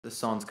This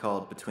song's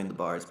called Between the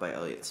Bars by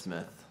Elliott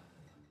Smith.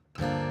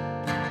 Drink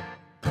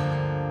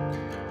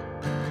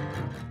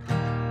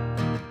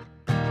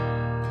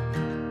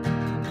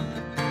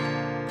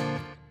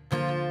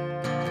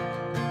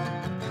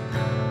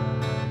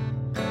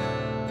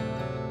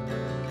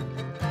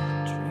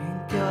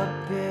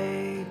up,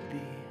 baby,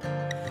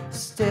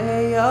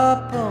 stay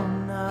up all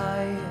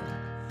night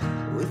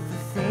with the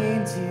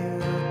things you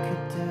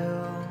could do.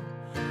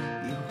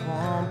 You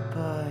won't,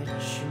 but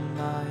you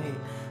might.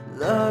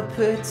 The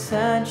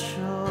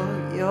potential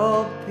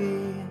you'll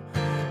be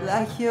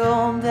like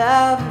you'll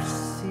never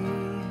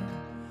see.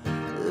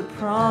 The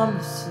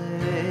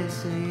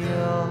promises that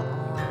you'll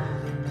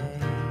only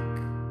make.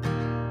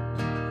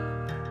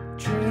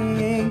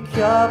 Drink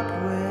up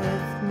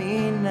with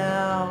me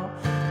now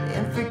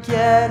and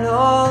forget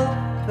all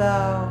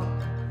about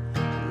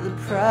the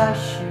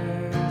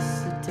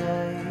pressures, the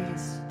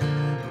days.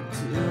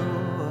 Do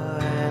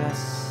what I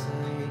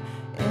say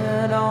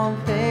and I'll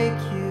make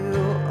you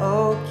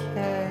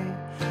okay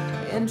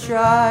and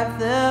drive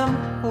them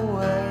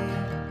away.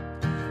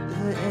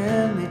 The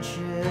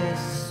images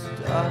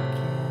stuck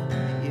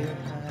in your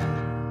head.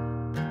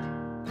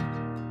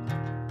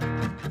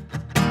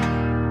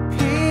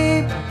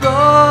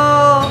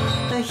 People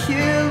that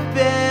you've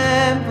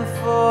been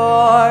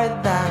before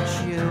that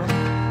you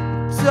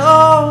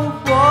don't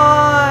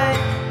want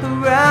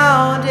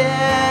around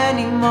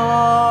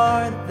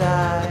anymore,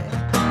 that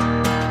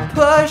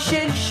push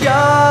and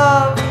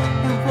shove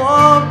and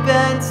won't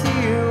bend to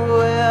your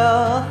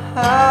will.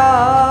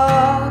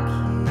 I'll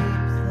keep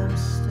them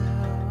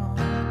still.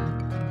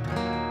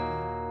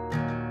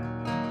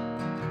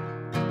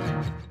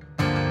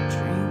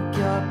 Drink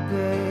up,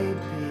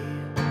 baby,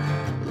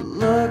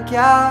 look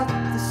at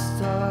the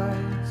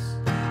stars.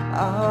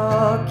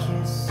 I'll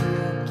kiss you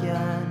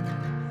again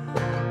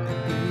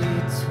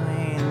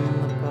between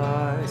the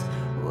bars,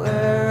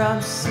 where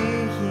I'm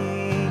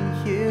seeing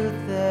you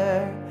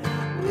there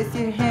with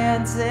your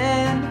hands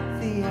in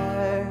the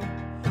air,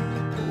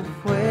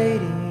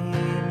 waiting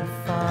to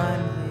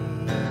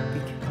finally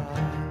be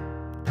caught.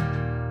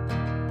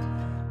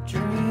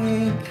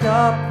 Drink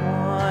up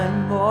one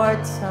more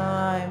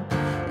time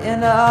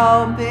and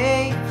I'll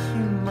make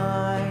you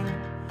mine.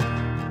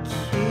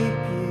 Keep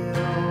you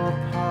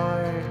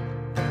apart,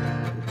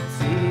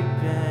 deep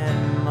in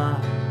my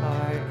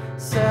heart.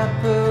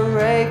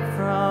 Separate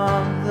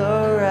from the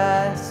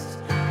rest,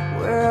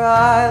 where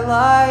I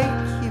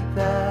like you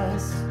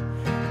best,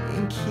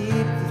 and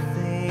keep the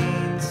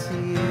things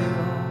you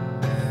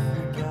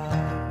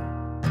forgot.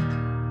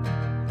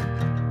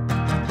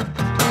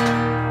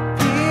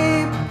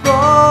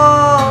 People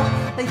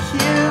like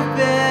you've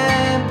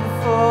been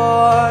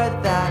before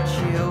that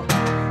you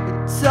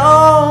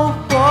don't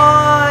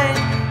want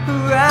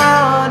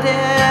around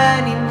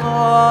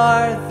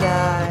anymore,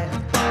 that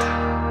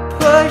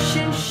push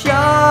and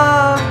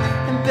shove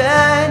and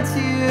bend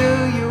to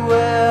your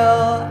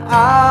will.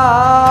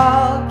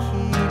 I'll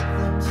keep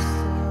them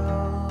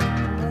still.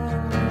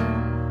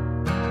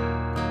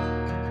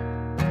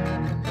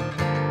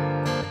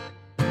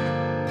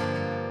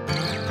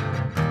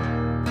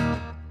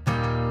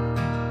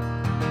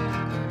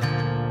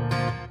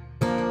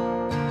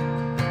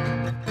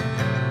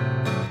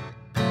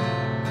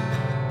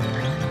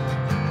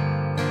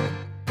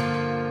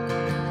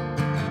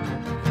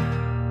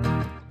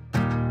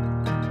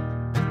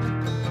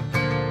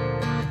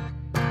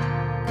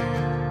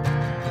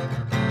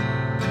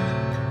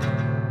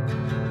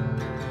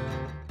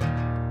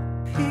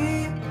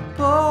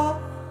 People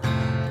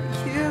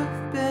you've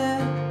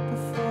been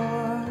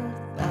before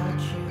that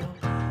you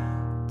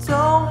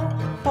don't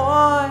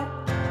want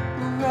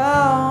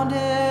around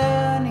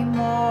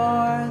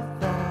anymore,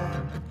 that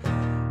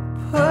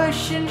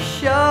push and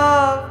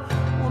shove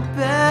will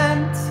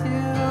bend to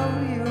your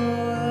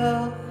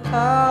will.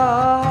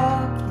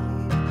 I'll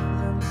keep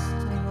them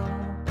still.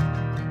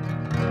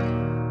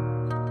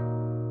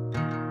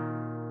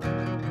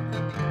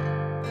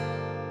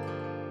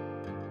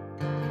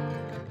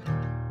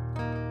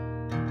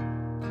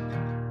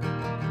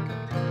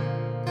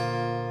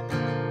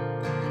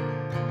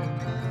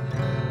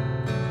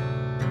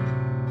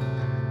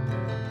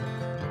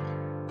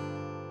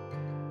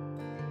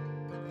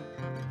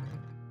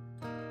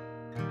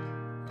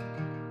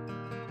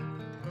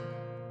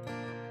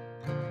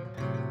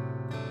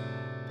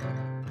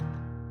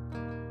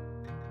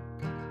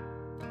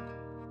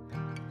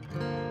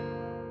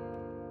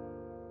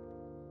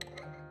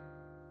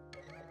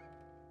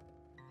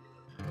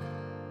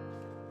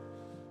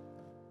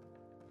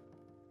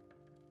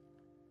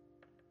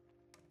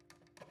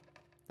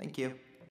 Thank you.